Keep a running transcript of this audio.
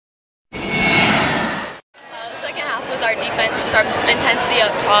defense, just our intensity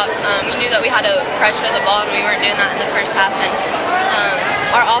up top. We knew that we had to pressure the ball, and we weren't doing that in the first half. And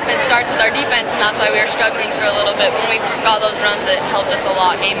our offense starts with our defense, and that's why we were struggling for a little bit. When we got those runs, it helped us a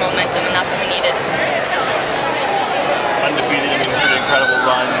lot, gain momentum, and that's what we needed. So. Undefeated, you mean, pretty incredible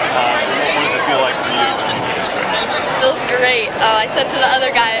run. What does it feel like for you? It feels great. I said to the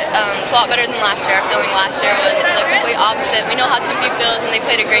other guy, it's a lot better than last year. Our feeling last year was the complete opposite. We know how 2P feels, and they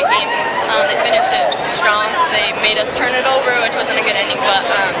played a great game. They finished it strong. They made us turn it over, which wasn't a good ending, but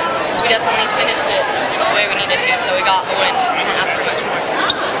we definitely finished it the way we needed to, so we got a win. Can't ask for much more.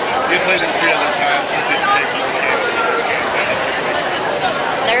 They played them 3 other times. What did you take just as games in this game?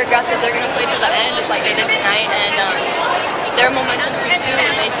 They're aggressive. They're going to play to the end, just like they did tonight, and their momentum too,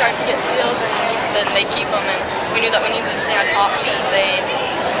 and they start to get steals, and then they keep them, and we knew that we needed to stay on top because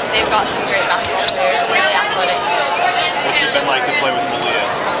they've got some great basketball players and really athletic. What's it been like to play with Malia?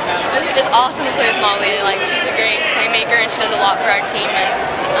 It's awesome to play with Molly. Like, she's a great playmaker, and she does a lot for our team, and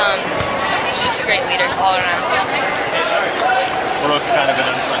she's just a great leader all around. Brooke kind of an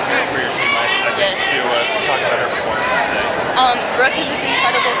unsung hero for your team. I think you talk about her performance today. Brooke is just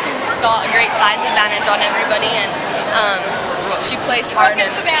incredible. She's got a great size advantage on everybody, and she plays hard,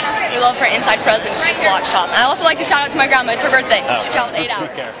 and we love her inside presence. She just blocks shots. And I also like to shout out to my grandma. It's her birthday. She traveled 8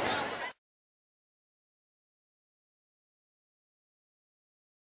 hours.